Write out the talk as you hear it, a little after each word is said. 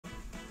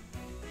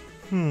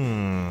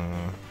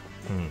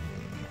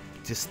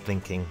Just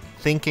thinking.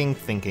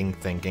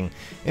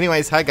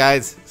 Anyways, hi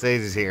guys,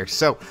 Sage is here.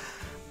 So,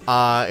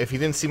 if you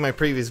didn't see my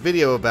previous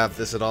video about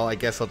this at all, I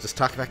guess I'll just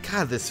talk about,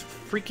 God, this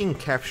freaking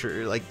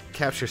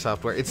capture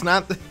software. It's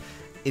not,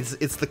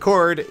 it's the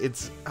cord,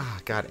 it's, oh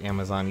God,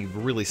 Amazon,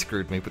 you've really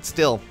screwed me, but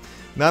still,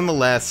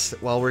 nonetheless,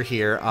 while we're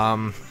here,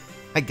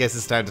 I guess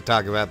it's time to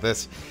talk about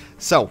this.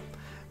 So,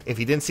 if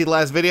you didn't see the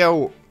last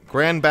video,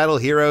 Grand Battle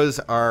Heroes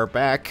are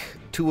back,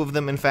 2 of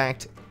them in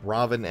fact,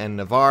 Robin and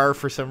Navarre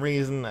for some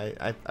reason.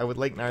 I would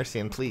like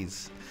Narcian,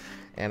 please.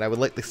 And I would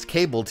like this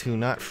cable to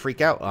not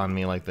freak out on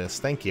me like this.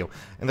 Thank you.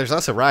 And there's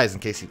also Rise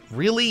in case you...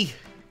 Really?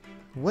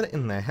 What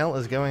in the hell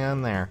is going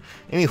on there?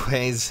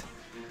 Anyways,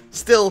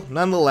 still,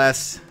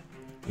 nonetheless,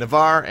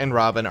 Navarre and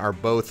Robin are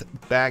both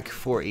back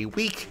for a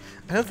week.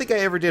 I don't think I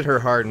ever did her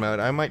hard mode.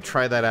 I might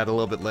try that out a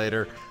little bit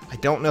later. I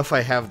don't know if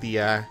I have the...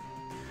 I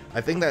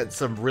think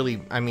that's a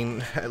really... I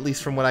mean, at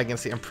least from what I can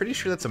see, I'm pretty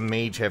sure that's a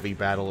mage-heavy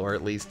battle, or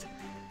at least...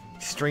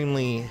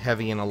 extremely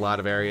heavy in a lot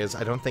of areas.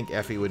 I don't think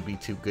Effie would be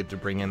too good to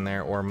bring in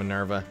there, or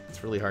Minerva.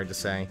 It's really hard to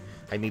say.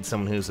 I need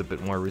someone who's a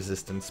bit more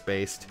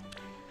resistance-based.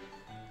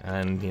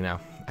 And, you know,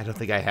 I don't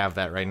think I have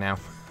that right now.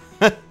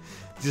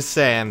 Just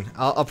saying.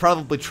 I'll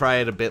probably try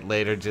it a bit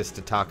later just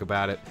to talk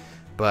about it.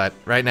 But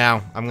right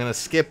now, I'm gonna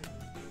skip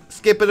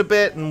it a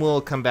bit, and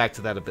we'll come back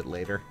to that a bit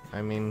later.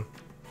 I mean,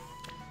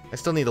 I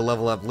still need to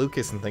level up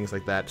Lucas and things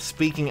like that.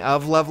 Speaking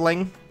of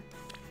leveling,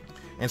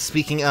 and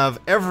speaking of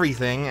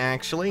everything,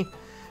 actually...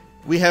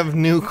 we have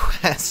new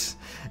quests.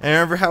 And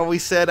remember how we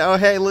said, oh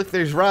hey, look,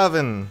 there's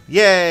Robin.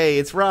 Yay,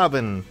 it's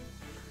Robin.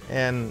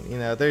 And, you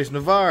know, there's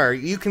Navarre.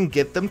 You can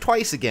get them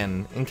twice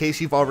again, in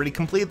case you've already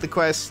completed the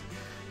quest.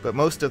 But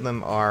most of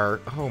them are,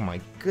 oh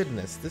my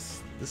goodness,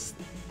 this,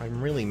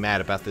 I'm really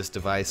mad about this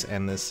device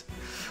and this,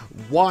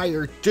 why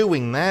you're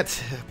doing that.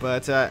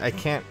 But I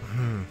can't,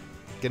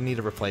 gonna need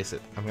to replace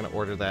it. I'm gonna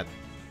order that,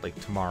 like,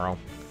 tomorrow.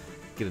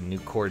 Get a new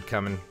cord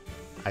coming,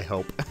 I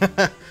hope.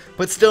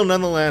 But still,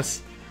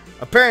 nonetheless,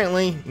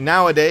 apparently,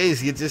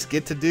 nowadays, you just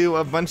get to do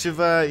a bunch of,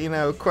 you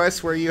know,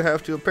 quests where you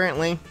have to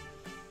apparently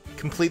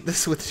complete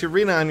this with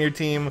Sharina on your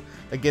team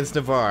against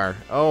Navarre.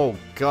 Oh,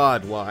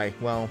 God, why?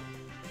 Well,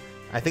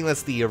 I think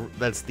that's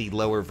the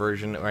lower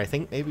version, or I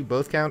think maybe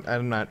both count,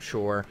 I'm not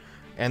sure.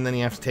 And then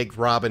you have to take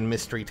Robin,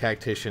 Mystery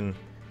Tactician,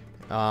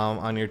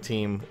 on your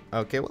team.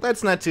 Okay, well,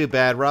 that's not too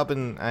bad.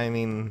 Robin, I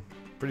mean,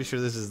 pretty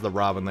sure this is the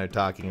Robin they're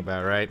talking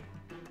about, right?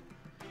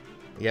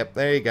 Yep,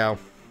 there you go.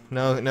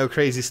 No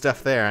crazy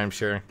stuff there, I'm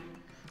sure.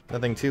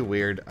 Nothing too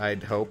weird,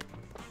 I'd hope.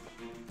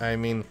 I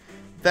mean,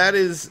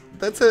 that's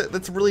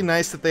really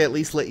nice that they at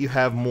least let you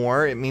have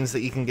more. It means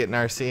that you can get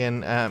Narcian,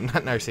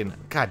 not Narcian,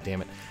 god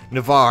damn it,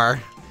 Navarre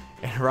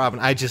and Robin.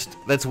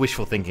 That's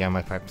wishful thinking on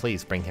my part.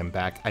 Please bring him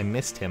back. I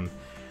missed him.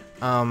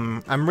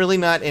 I'm really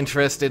not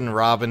interested in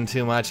Robin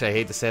too much. I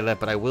hate to say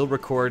that, but I will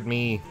record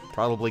me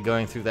probably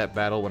going through that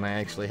battle when I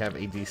actually have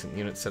a decent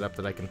unit set up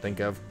that I can think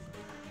of.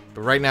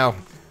 But right now,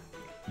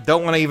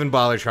 don't want to even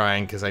bother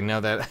trying, because I know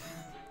that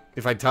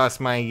if I toss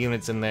my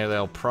units in there,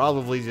 they'll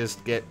probably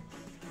just get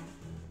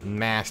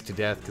mashed to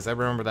death, because I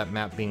remember that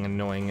map being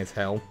annoying as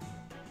hell.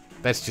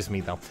 That's just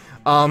me, though.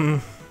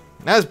 Not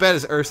as bad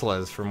as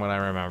Ursula's, from what I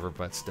remember,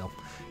 but still.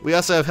 We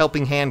also have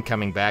Helping Hand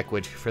coming back,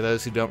 which, for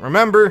those who don't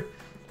remember,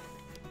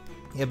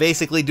 you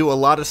basically do a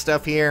lot of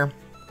stuff here,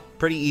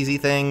 pretty easy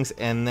things,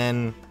 and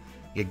then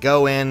you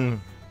go in,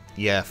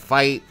 you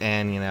fight,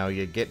 and, you know,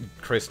 you get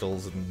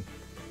crystals and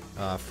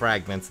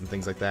fragments and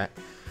things like that.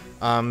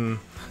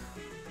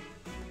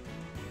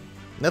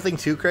 Nothing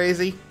too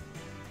crazy.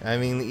 I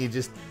mean, you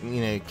just,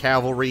 you know,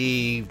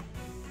 cavalry,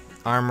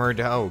 armored,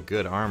 oh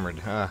good, armored,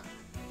 huh.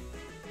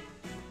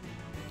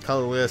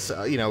 Colorless,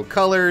 you know,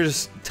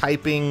 colors,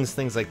 typings,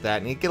 things like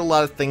that. And you get a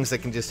lot of things that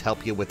can just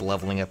help you with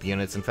leveling up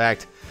units. In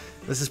fact,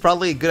 this is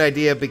probably a good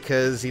idea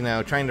because, you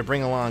know, trying to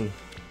bring along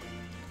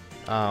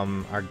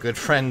our good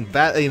friend,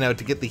 you know,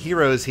 to get the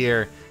heroes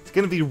here, it's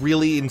going to be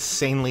really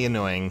insanely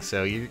annoying.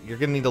 So you're going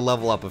to need to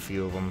level up a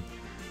few of them.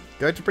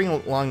 Do I have to bring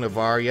along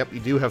Navarre? Yep,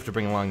 you do have to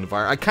bring along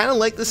Navarre. I kind of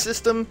like the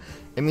system.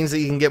 It means that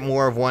you can get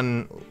more of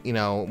one, you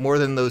know, more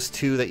than those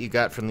 2 that you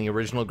got from the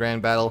original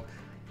Grand Battle.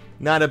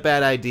 Not a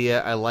bad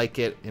idea. I like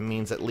it. It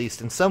means at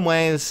least in some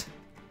ways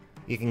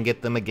you can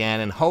get them again.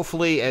 And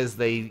hopefully as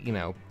they, you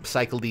know,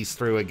 cycle these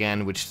through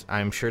again, which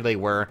I'm sure they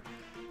were.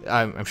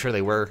 I'm sure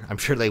they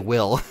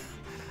will.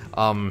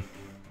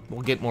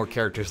 We'll get more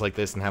characters like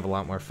this and have a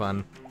lot more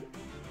fun.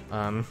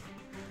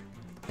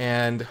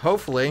 And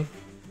hopefully...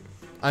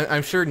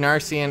 I'm sure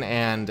Narcian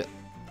and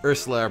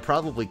Ursula are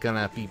probably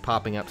gonna be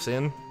popping up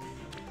soon.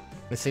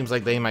 It seems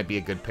like they might be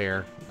a good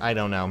pair. I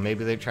don't know.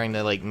 Maybe they're trying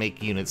to like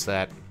make units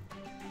that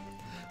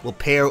will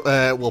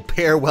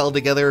pair well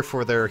together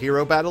for their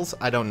hero battles.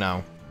 I don't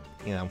know.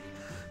 You know,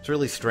 it's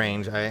really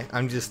strange.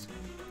 I'm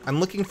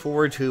looking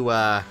forward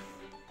to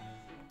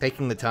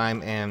taking the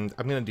time, and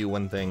I'm gonna do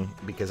one thing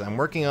because I'm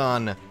working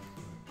on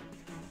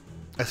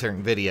a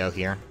certain video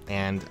here,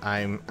 and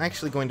I'm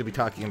actually going to be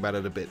talking about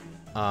it a bit.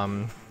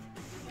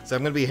 So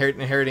I'm going to be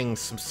inheriting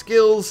some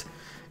skills,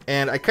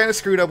 And I kind of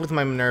screwed up with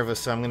my Minerva,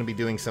 so I'm going to be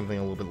doing something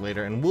a little bit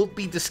later. And we'll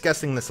be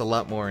discussing this a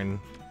lot more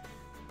in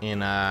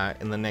the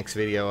next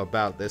video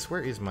about this. Where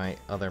is my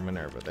other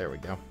Minerva? There we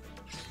go.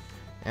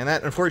 And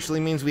that unfortunately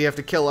means we have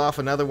to kill off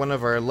another one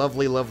of our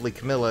lovely, lovely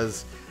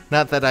Camillas.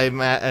 Not that I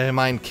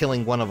mind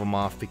killing one of them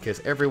off, because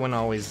everyone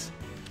always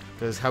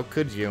goes, how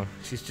could you?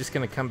 She's just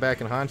going to come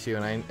back and haunt you.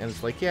 And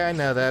it's like, yeah, I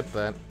know that,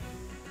 but...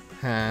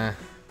 I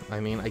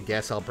mean, I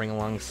guess I'll bring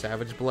along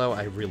Savage Blow.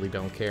 I really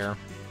don't care.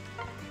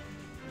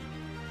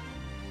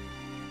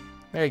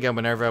 There you go,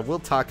 Minerva. We'll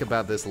talk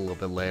about this a little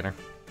bit later.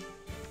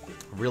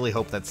 Really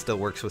hope that still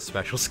works with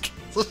special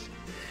skills.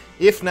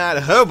 If not,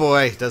 oh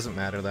boy, doesn't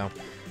matter though.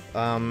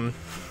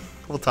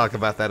 We'll talk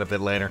about that a bit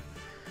later.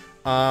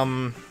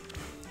 And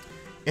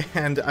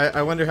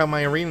I wonder how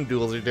my arena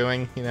duels are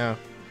doing. You know,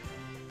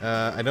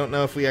 I don't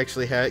know if we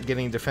actually had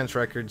getting defense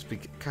records.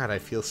 God, I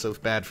feel so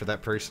bad for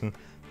that person.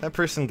 That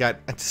person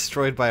got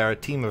destroyed by our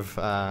team of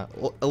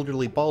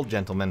elderly bald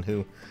gentlemen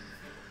who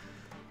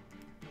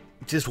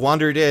just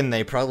wandered in.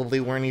 They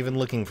probably weren't even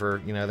looking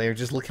for, you know, they were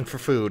just looking for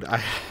food.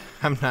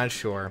 I'm not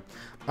sure.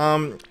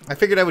 I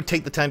figured I would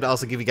take the time to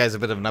also give you guys a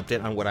bit of an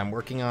update on what I'm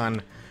working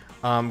on.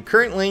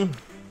 Currently,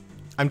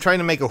 I'm trying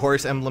to make a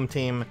horse emblem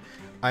team.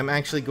 I'm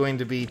actually going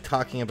to be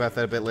talking about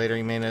that a bit later.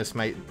 You may notice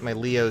my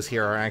Leos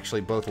here are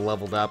actually both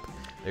leveled up.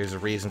 There's a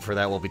reason for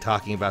that. We'll be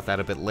talking about that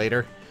a bit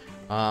later.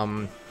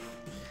 I'm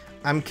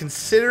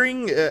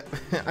considering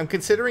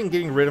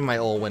getting rid of my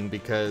Olwen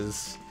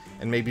because...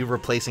 and maybe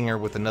replacing her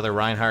with another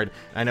Reinhardt.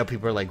 I know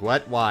people are like,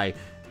 what? Why?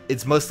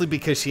 It's mostly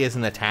because she has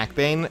an attack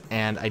bane,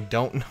 and I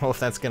don't know if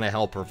that's going to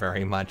help her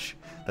very much.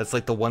 That's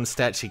like the one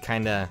stat she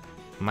kind of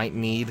might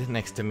need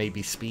next to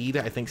maybe speed.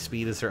 I think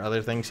speed is her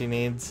other thing she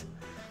needs.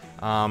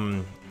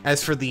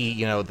 As for the,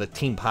 you know, the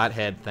Team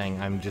Pothead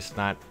thing, I'm just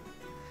not...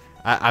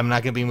 I'm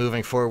not going to be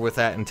moving forward with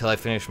that until I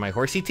finish my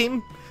horsey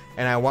team.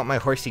 And I want my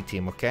horsey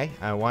team, okay?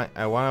 I want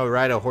to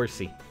ride a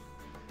horsey.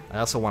 I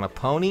also want a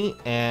pony,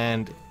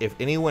 and if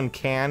anyone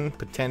can,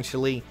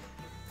 potentially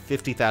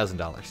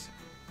 $50,000.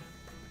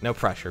 No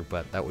pressure,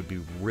 but that would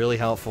be really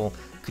helpful.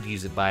 Could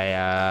use it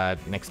by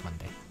next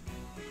Monday.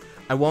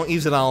 I won't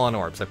use it all on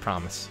orbs, I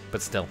promise,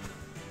 but still.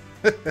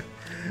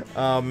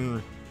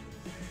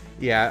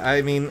 Yeah,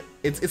 I mean,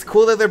 it's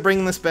cool that they're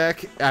bringing this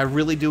back. I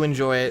really do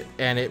enjoy it,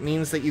 and it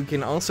means that you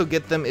can also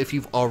get them if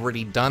you've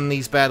already done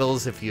these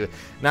battles. If you,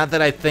 not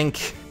that I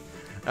think...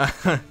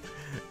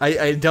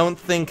 I don't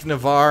think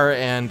Navarre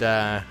and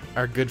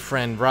our good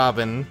friend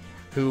Robin,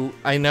 who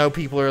I know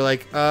people are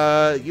like,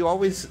 you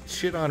always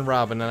shit on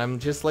Robin, and I'm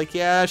just like,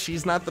 yeah,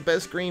 she's not the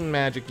best green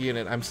magic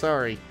unit, I'm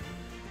sorry.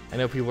 I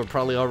know people are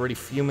probably already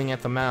fuming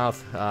at the mouth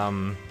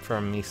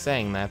from me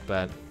saying that,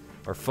 but,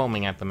 or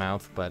foaming at the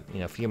mouth, but,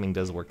 you know, fuming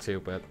does work too,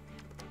 but,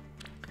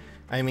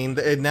 I mean,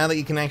 now that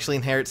you can actually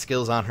inherit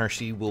skills on her,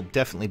 she will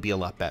definitely be a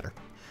lot better.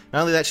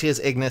 Not only that, she has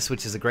Ignis,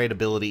 which is a great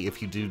ability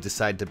if you do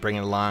decide to bring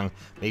it along.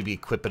 Maybe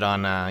equip it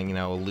on, you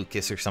know, a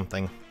Lucas or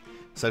something.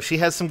 So if she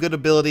has some good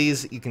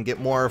abilities, you can get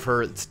more of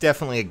her. It's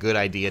definitely a good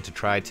idea to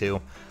try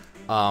to.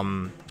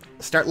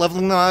 Start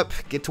leveling them up,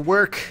 get to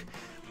work.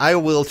 I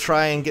will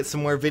try and get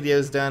some more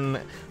videos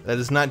done. That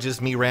is not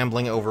just me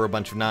rambling over a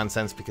bunch of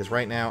nonsense, because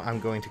right now I'm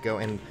going to go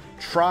and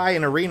try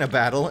an arena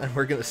battle, and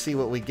we're going to see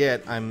what we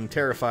get. I'm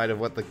terrified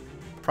of what the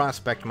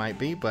prospect might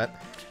be, but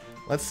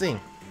let's see.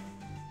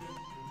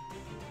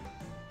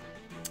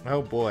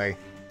 Oh boy,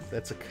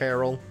 that's a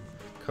Carol,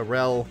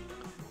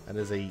 that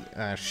is a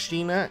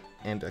Sheena,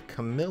 and a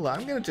Camilla.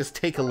 I'm gonna just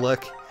take a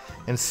look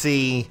and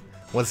see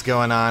what's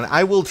going on.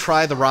 I will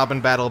try the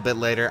Robin battle a bit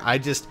later. I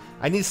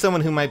need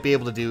someone who might be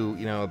able to do,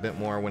 you know, a bit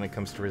more when it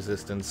comes to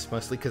resistance,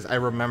 mostly because I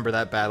remember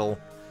that battle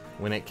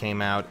when it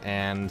came out,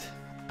 and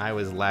I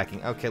was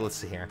lacking. Okay, let's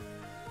see here.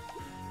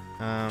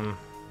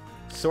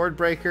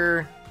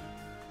 Swordbreaker,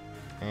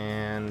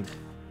 and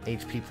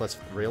HP plus,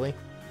 really?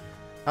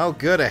 Oh,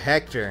 good, a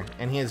Hector,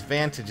 and he has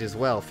Vantage as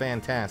well.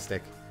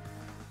 Fantastic.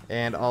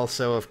 And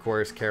also, of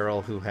course,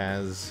 Carol, who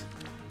has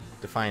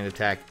Defiant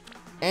Attack,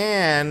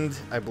 and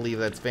I believe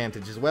that's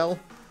Vantage as well.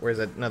 Or is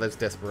that? No, that's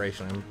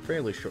Desperation. I'm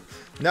fairly sure.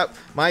 Nope,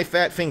 my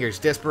fat fingers.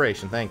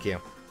 Desperation, thank you.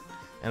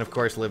 And of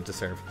course, Live to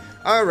Serve.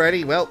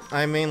 Alrighty, well,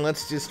 I mean,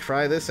 let's just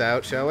try this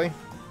out, shall we?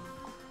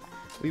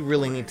 We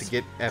really need to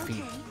get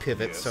Effie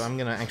Pivot, so I'm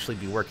gonna actually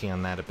be working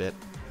on that a bit.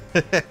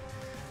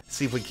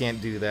 See if we can't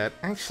do that.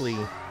 Actually...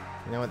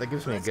 you know what, that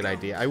gives me a good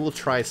idea. I will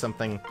try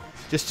something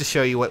just to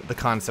show you what the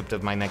concept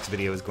of my next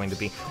video is going to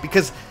be.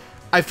 Because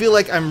I feel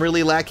like I'm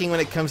really lacking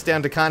when it comes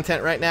down to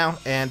content right now.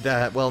 And,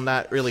 well,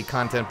 not really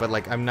content, but,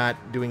 like, I'm not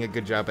doing a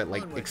good job at,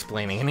 like,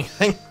 explaining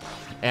anything.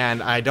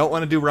 And I don't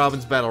want to do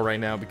Robin's battle right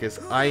now because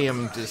I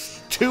am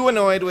just too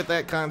annoyed with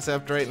that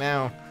concept right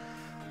now.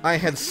 I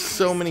had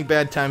so many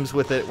bad times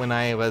with it when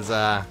I was,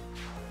 I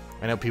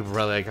know people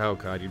were like, oh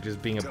god, you're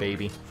just being a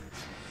baby.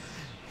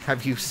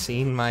 Have you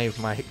seen my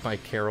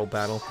Carol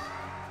battle?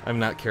 I'm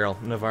not Carol,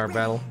 Navarre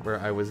battle, where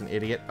I was an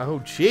idiot. Oh,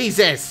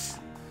 Jesus!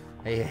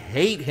 I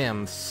hate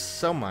him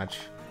so much.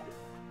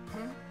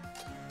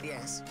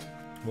 Yes.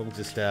 We'll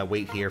just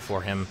wait here for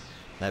him,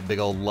 that big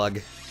old lug.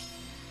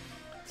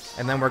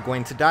 And then we're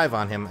going to dive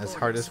on him as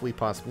hard as we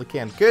possibly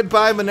can.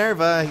 Goodbye,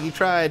 Minerva. You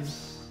tried.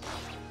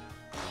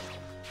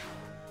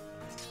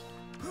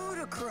 Who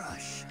to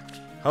crush?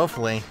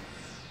 Hopefully,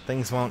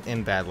 things won't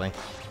end badly.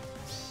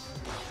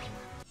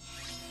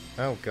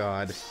 Oh,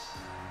 God.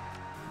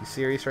 You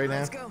serious right now?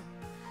 Let's go.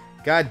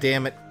 God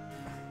damn it.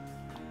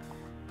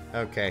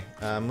 Okay,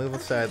 move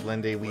aside,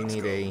 Lindy. We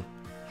need a...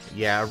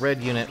 Yeah, a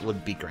red unit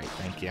would be great,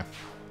 thank you.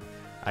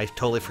 I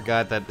totally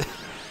forgot that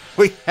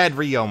we had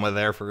Ryoma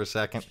there for a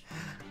second.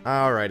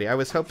 Alrighty, I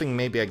was hoping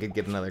maybe I could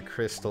get another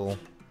crystal.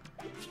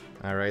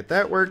 Alright,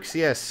 that works,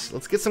 yes.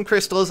 Let's get some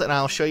crystals, and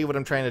I'll show you what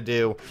I'm trying to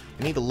do.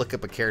 I need to look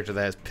up a character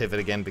that has pivot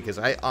again, because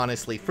I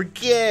honestly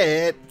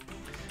forget.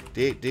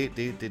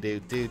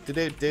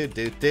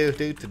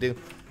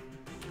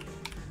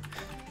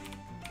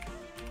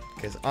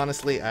 Because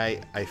honestly,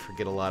 I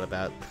forget a lot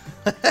about.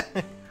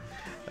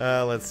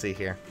 Let's see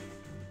here.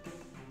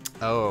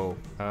 Oh.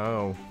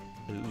 Ooh.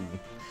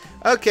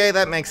 Okay,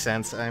 that makes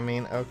sense. I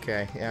mean,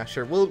 okay, yeah,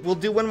 sure. We'll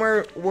do one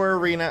more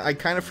arena. I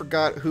kind of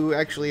forgot who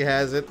actually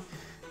has it.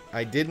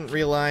 I didn't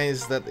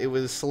realize that it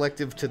was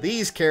selective to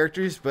these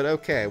characters, but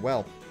okay,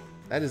 well,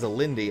 that is a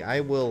Lindy.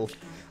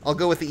 I'll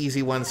go with the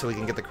easy one so we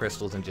can get the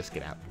crystals and just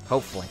get out.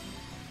 Hopefully.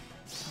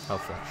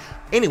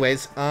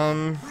 Anyways,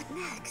 What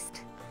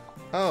next?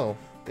 Oh,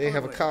 they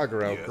have a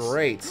Kagero. Yes.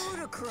 Great. Who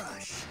to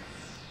crush?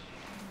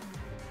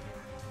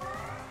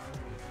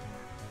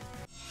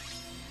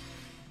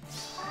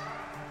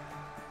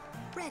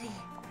 Ready.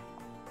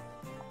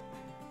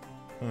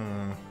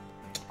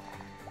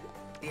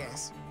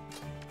 Yes.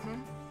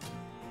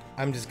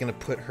 I'm just gonna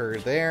put her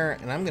there,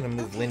 and I'm gonna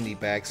move Lindy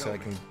back so I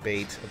can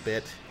bait a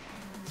bit.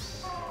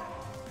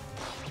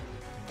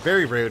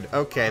 Very rude.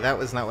 Okay, that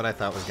was not what I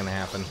thought was gonna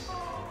happen.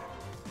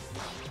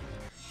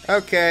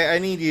 Okay, I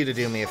need you to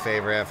do me a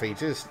favor, Effie.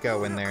 Just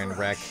go in there and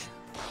wreck.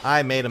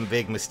 I made a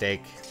big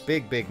mistake.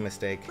 Big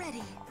mistake.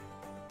 Ready.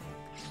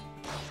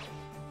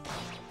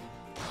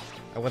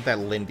 I want that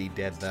Lindy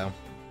dead, though.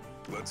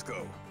 Let's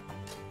go.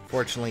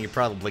 Fortunately, you're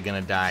probably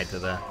gonna die to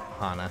the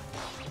Hana.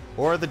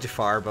 Or the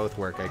Jafar, both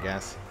work, I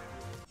guess.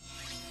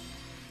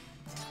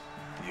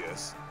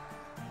 Yes.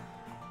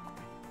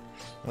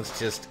 Let's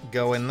just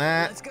go in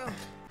that. Let's go.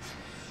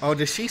 Oh,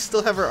 does she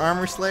still have her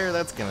Armor Slayer?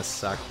 That's gonna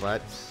suck,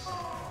 but...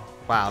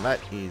 Wow, that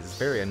is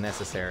very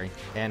unnecessary.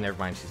 And never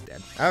mind, she's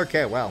dead.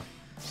 Okay, well.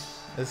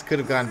 This could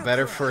have gone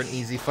better for an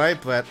easy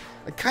fight, but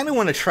I kind of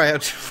want to try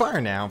out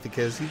Jafar now,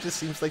 because he just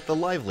seems like the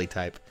lively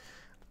type.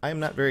 I am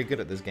not very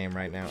good at this game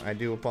right now. I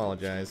do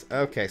apologize.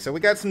 Okay, so we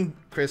got some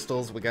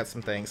crystals, we got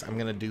some things. I'm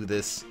going to do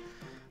this,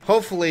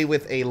 hopefully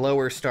with a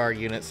lower star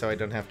unit, so I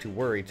don't have to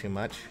worry too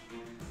much.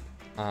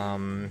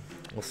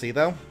 We'll see,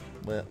 though.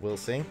 We'll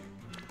see.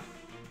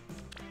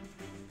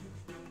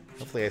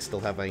 Hopefully I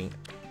still have a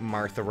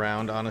Marth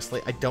around,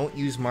 honestly. I don't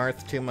use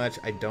Marth too much.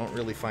 I don't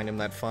really find him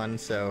that fun,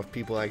 so if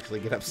people actually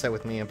get upset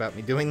with me about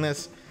me doing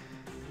this,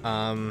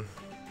 yeah.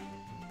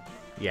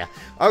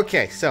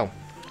 Okay, so...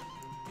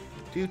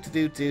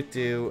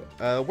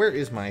 where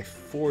is my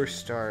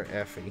 4-star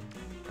Effie?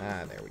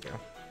 Ah, there we go.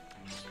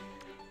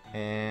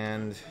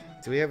 And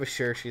do we have a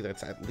Shershi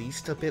that's at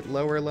least a bit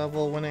lower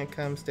level when it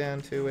comes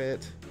down to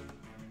it?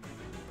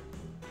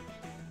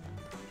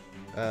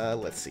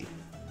 Let's see.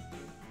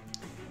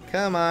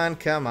 Come on,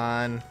 come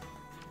on.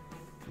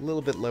 A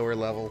little bit lower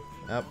level.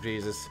 Oh,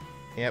 Jesus.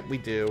 Yep, we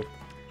do.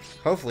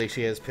 Hopefully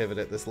she has pivot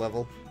at this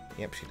level.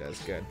 Yep, she does.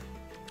 Good.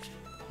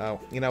 Oh,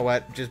 you know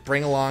what? Just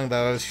bring along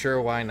those.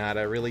 Sure, why not?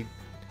 I really...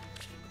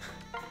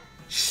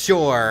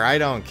 Sure, I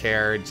don't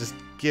care. Just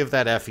give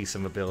that Effie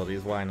some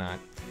abilities. Why not?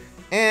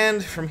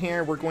 And from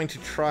here, we're going to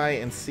try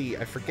and see.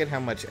 I forget how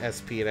much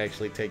SP it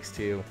actually takes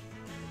to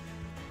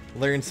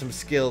learn some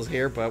skills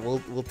here, but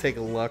we'll take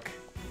a look.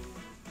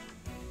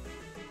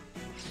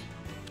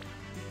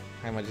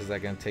 How much is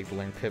that going to take to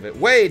learn pivot?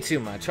 Way too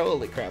much.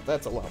 Holy crap,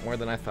 that's a lot more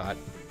than I thought.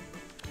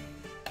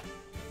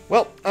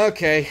 Well,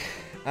 okay.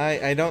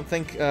 I don't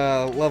think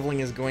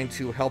leveling is going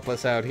to help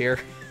us out here.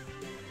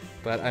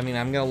 But, I mean,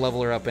 I'm going to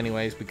level her up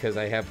anyways because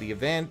I have the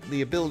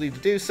ability to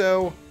do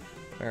so.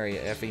 Where are you,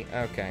 Effie?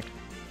 Okay.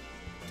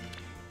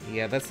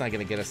 Yeah, that's not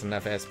going to get us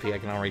enough SP, I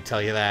can already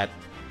tell you that.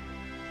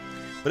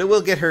 But it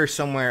will get her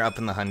somewhere up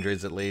in the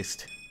hundreds at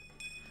least.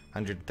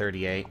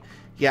 138.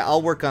 Yeah,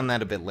 I'll work on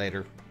that a bit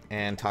later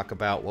and talk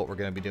about what we're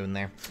going to be doing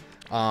there.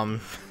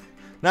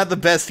 Not the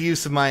best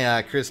use of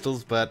my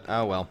crystals, but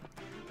oh well.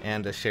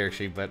 And a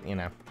Shershi, but you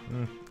know.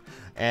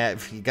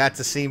 If you got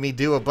to see me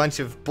do a bunch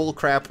of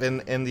bullcrap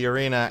in the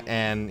arena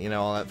and, you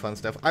know, all that fun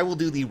stuff, I will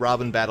do the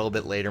Robin battle a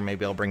bit later.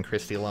 Maybe I'll bring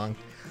Christy along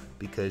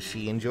because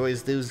she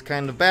enjoys those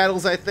kind of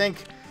battles, I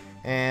think.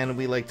 And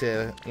we like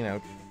to, you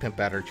know, pimp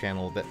out her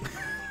channel a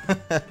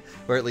bit.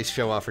 Or at least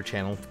show off her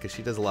channel because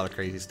she does a lot of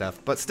crazy stuff.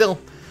 But still,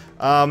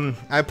 I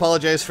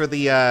apologize for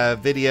the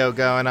video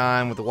going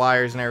on with the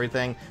wires and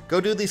everything. Go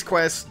do these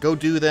quests. Go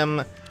do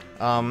them.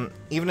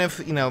 Even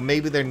if, you know,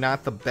 maybe they're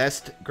not the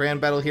best Grand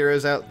Battle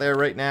heroes out there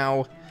right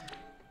now,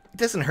 it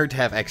doesn't hurt to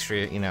have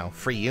extra, you know,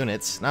 free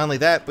units. Not only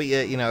that, but,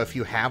 you know, if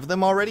you have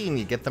them already and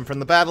you get them from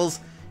the battles,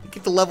 you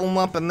get to level them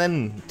up and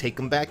then take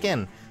them back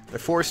in. They're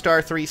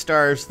 4-star, 3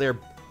 stars. They're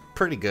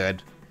pretty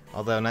good.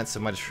 Although not so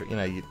much for, you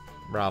know,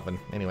 Robin.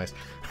 Anyways.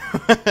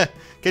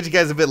 Catch you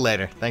guys a bit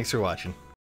later. Thanks for watching.